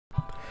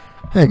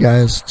Hey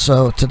guys,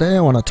 so today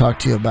I want to talk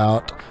to you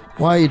about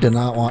why you do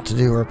not want to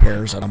do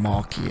repairs at a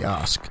mall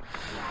kiosk.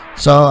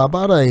 So I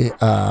bought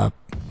a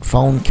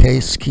phone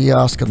case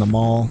kiosk in the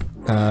mall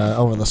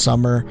over the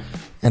summer,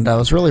 and I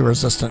was really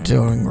resistant to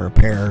doing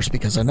repairs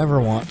because I never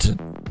want to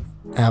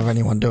have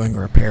anyone doing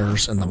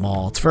repairs in the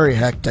mall. It's very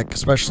hectic,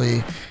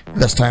 especially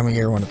this time of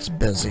year when it's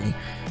busy.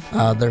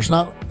 There's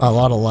not a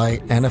lot of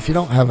light, and if you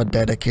don't have a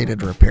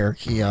dedicated repair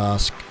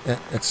kiosk,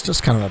 it's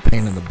just kind of a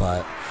pain in the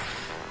butt.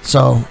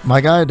 So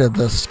my guy did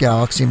this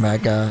Galaxy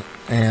Mega,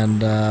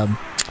 and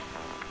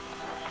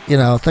you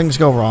know, things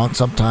go wrong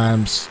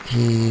sometimes.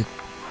 He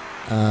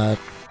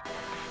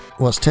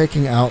was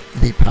taking out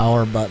the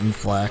power button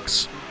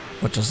flex,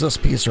 which is this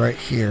piece right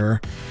here,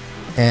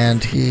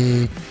 and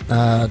he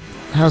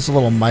has a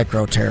little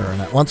micro tear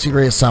in it. Once he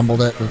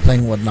reassembled it, the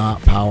thing would not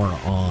power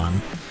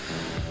on.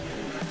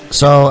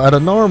 So at a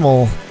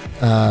normal,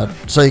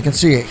 so you can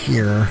see it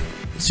here,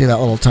 see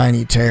that little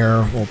tiny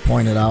tear, we'll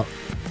point it out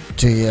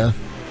to you.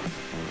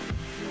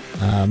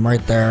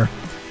 Right there.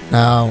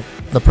 Now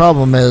the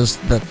problem is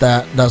that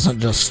that doesn't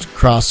just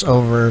cross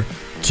over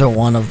to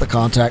one of the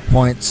contact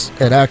points.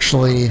 It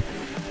actually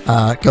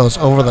goes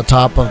over the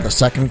top of the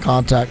second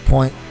contact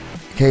point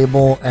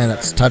cable, and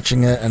it's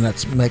touching it and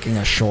it's making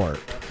a short.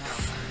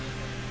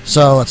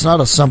 So it's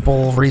not a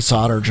simple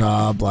resolder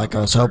job like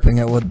I was hoping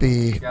it would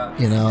be.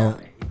 You know,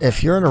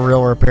 if you're in a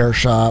real repair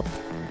shop,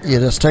 you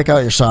just take out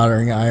your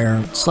soldering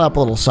iron, slap a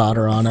little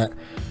solder on it,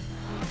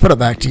 put it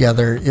back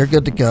together, you're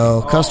good to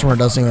go. Customer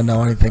doesn't even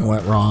know anything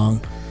went wrong.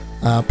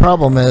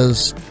 Problem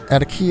is,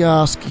 at a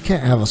kiosk, you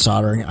can't have a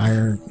soldering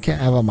iron, you can't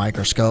have a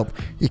microscope,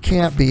 you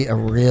can't be a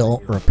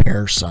real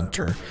repair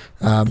center.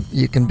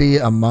 You can be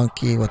a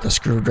monkey with a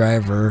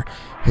screwdriver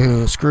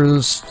who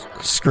screws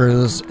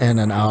in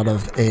and out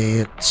of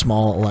a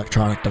small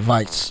electronic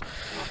device.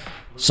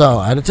 So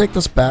I had to take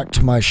this back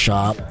to my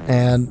shop,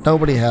 and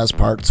nobody has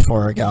parts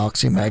for a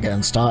Galaxy Mega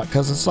in stock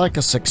because it's like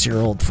a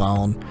 6-year-old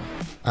phone.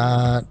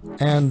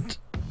 And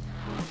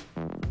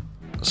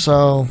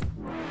so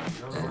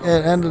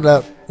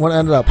what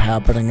ended up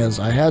happening is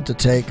I had to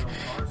take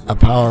a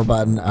power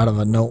button out of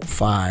a Note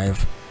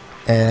 5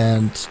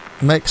 and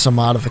make some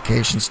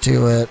modifications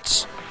to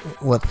it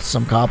with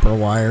some copper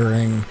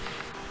wiring,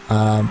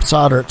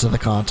 solder it to the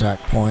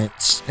contact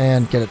points,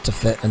 and get it to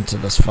fit into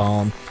this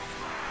phone,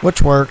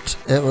 which worked.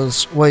 It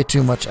was way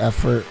too much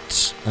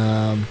effort.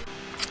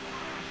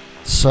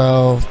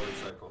 So,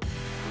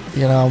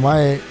 you know,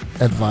 my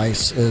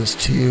advice is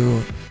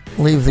to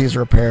leave these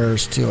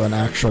repairs to an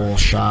actual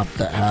shop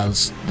that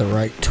has the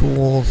right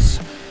tools,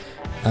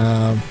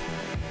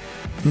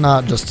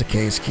 not just a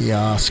case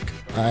kiosk.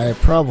 I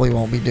probably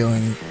won't be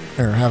doing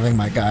or having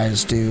my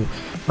guys do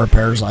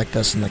repairs like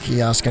this in the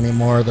kiosk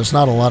anymore. There's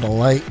not a lot of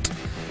light.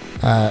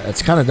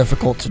 It's kind of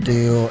difficult to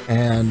do,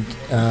 and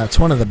it's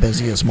one of the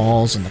busiest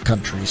malls in the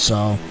country,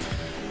 so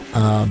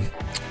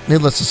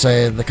needless to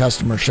say, the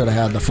customer should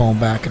have had the phone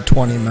back in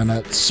 20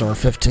 minutes or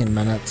 15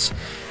 minutes.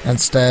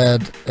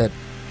 Instead, it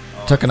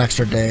took an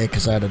extra day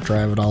because I had to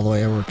drive it all the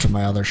way over to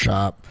my other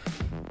shop,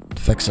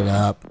 fix it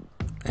up,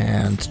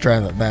 and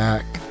drive it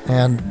back.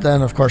 And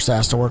then, of course, I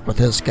has to work with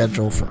his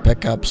schedule for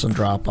pickups and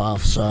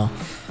drop-offs, so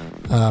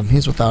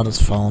he's without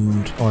his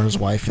phone, or his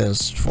wife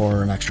is,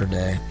 for an extra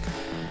day.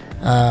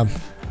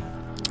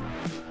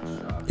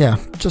 Yeah,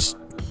 just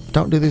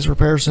don't do these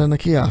repairs in the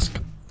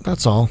kiosk.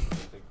 That's all.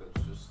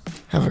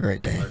 Have a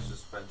great day.